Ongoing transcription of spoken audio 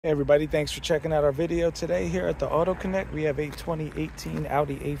Hey everybody, thanks for checking out our video today here at the Auto Connect. We have a 2018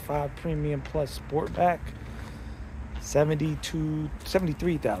 Audi A5 Premium Plus Sportback,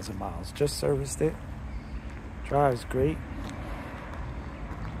 73,000 miles. Just serviced it. Drives great.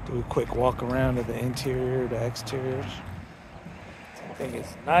 Do a quick walk around of the interior, the exterior. I think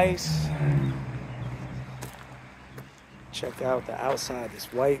it's nice. Check out the outside.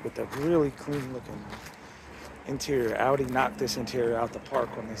 It's white with a really clean looking interior. Audi knocked this interior out the park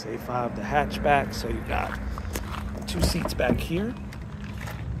on this A5, the hatchback. So you got 2 seats back here.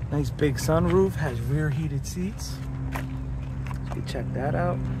 Nice big sunroof, has rear heated seats. So you check that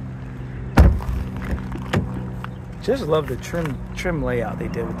out. Just love the trim layout they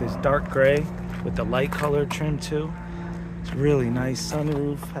did with this dark gray with the light color trim too. It's really nice.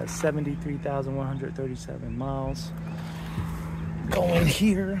 Sunroof, has 73,137 miles. Go in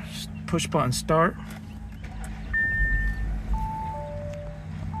here, push button start.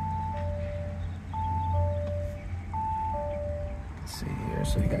 See here,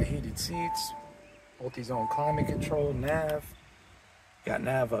 so you got heated seats, multi-zone climate control, nav. You got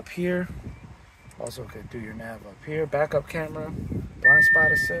nav up here. Also could do your nav up here. Backup camera, blind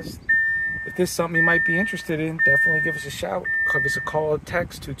spot assist. If this is something you might be interested in, definitely give us a shout. Give us a call or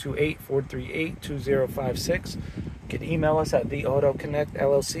text 228-438-2056. You can email us at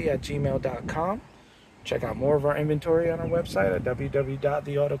theautoconnectllc@gmail.com. Check out more of our inventory on our website at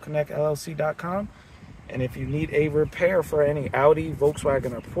www.theautoconnectllc.com. And if you need a repair for any Audi,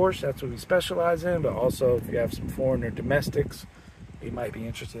 Volkswagen, or Porsche, that's what we specialize in. But also, if you have some foreign or domestics, we might be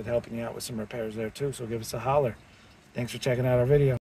interested in helping you out with some repairs there too. So give us a holler. Thanks for checking out our video.